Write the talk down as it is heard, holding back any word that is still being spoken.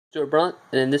Stuart Brunt,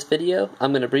 and in this video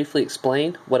I'm going to briefly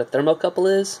explain what a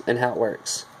thermocouple is and how it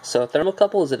works. So a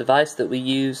thermocouple is a device that we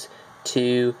use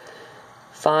to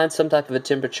find some type of a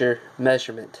temperature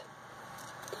measurement.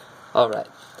 Alright,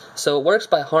 so it works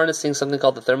by harnessing something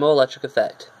called the thermoelectric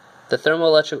effect. The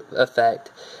thermoelectric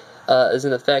effect is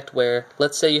an effect where,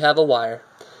 let's say you have a wire,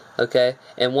 okay,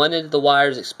 and one end of the wire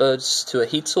is exposed to a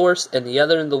heat source and the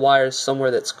other end of the wire is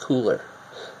somewhere that's cooler.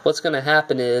 What's going to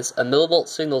happen is a millivolt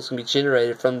signal is going to be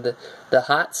generated from the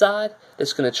hot side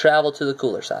that's going to travel to the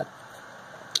cooler side.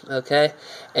 Okay,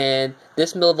 and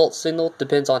this millivolt signal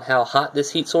depends on how hot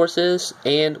this heat source is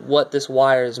and what this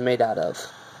wire is made out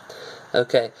of.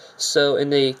 Okay, so in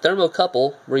the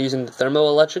thermocouple, we're using the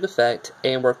thermoelectric effect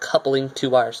and we're coupling two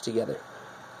wires together.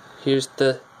 Here's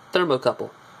the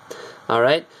thermocouple.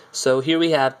 Alright, so here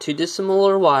we have two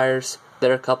dissimilar wires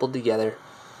that are coupled together.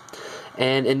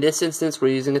 And in this instance,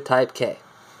 we're using a type K.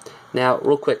 Now,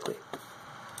 real quickly,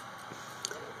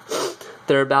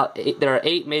 there are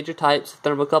 8 major types of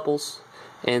thermocouples,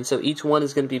 and so each one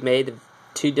is going to be made of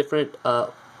 2 different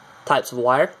types of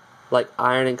wire, like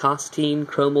iron and constantine,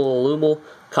 chromal, aluminum,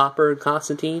 copper and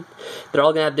constantine. They're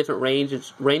all going to have different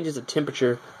ranges of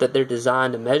temperature that they're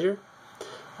designed to measure.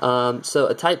 So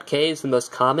a type K is the most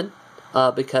common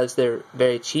because they're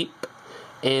very cheap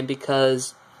and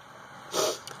because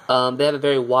they have a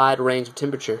very wide range of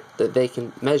temperature that they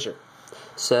can measure.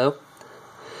 So,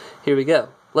 here we go.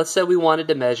 Let's say we wanted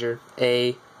to measure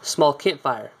a small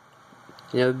campfire.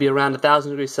 You know, it would be around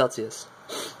 1,000 degrees Celsius.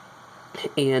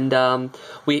 And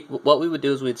what we would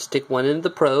do is we'd stick one end of the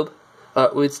probe,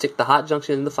 we'd stick the hot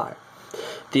junction in the fire.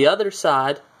 The other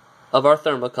side of our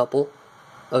thermocouple,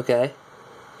 okay,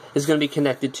 is going to be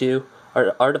connected to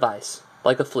our device,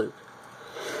 like a fluke.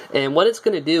 And what it's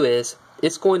going to do is,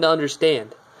 it's going to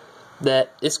understand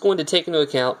that it's going to take into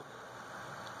account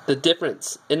the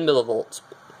difference in millivolts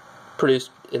produced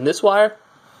in this wire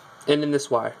and in this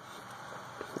wire.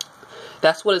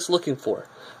 That's what it's looking for,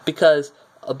 because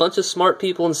a bunch of smart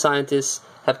people and scientists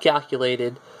have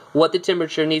calculated what the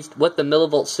temperature needs, what the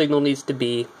millivolt signal needs to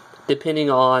be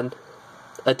depending on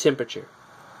a temperature.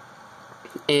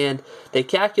 And they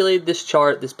calculated this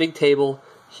chart, this big table,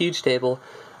 huge table,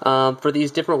 for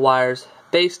these different wires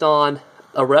based on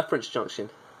a reference junction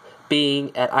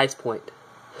being at ice point.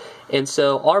 And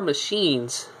so our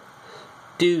machines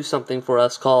do something for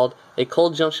us called a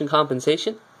cold junction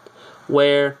compensation,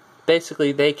 where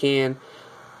basically they can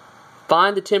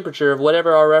find the temperature of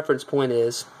whatever our reference point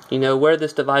is, you know, where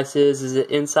this device is it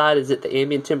inside, is it the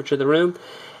ambient temperature of the room,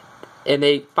 and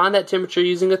they find that temperature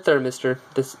using a thermistor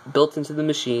that's built into the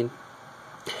machine,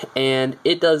 and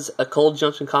it does a cold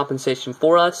junction compensation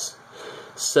for us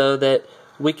so that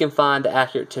we can find the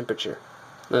accurate temperature.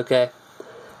 Okay,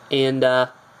 and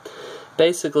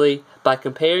basically by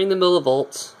comparing the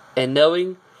millivolts and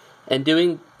knowing and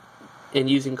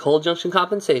using cold junction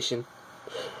compensation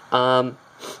and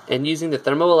using the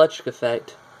thermoelectric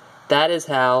effect, that is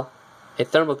how a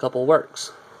thermocouple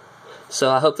works.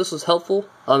 So I hope this was helpful.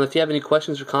 If you have any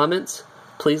questions or comments,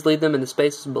 please leave them in the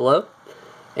spaces below,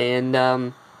 and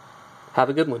have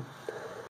a good one.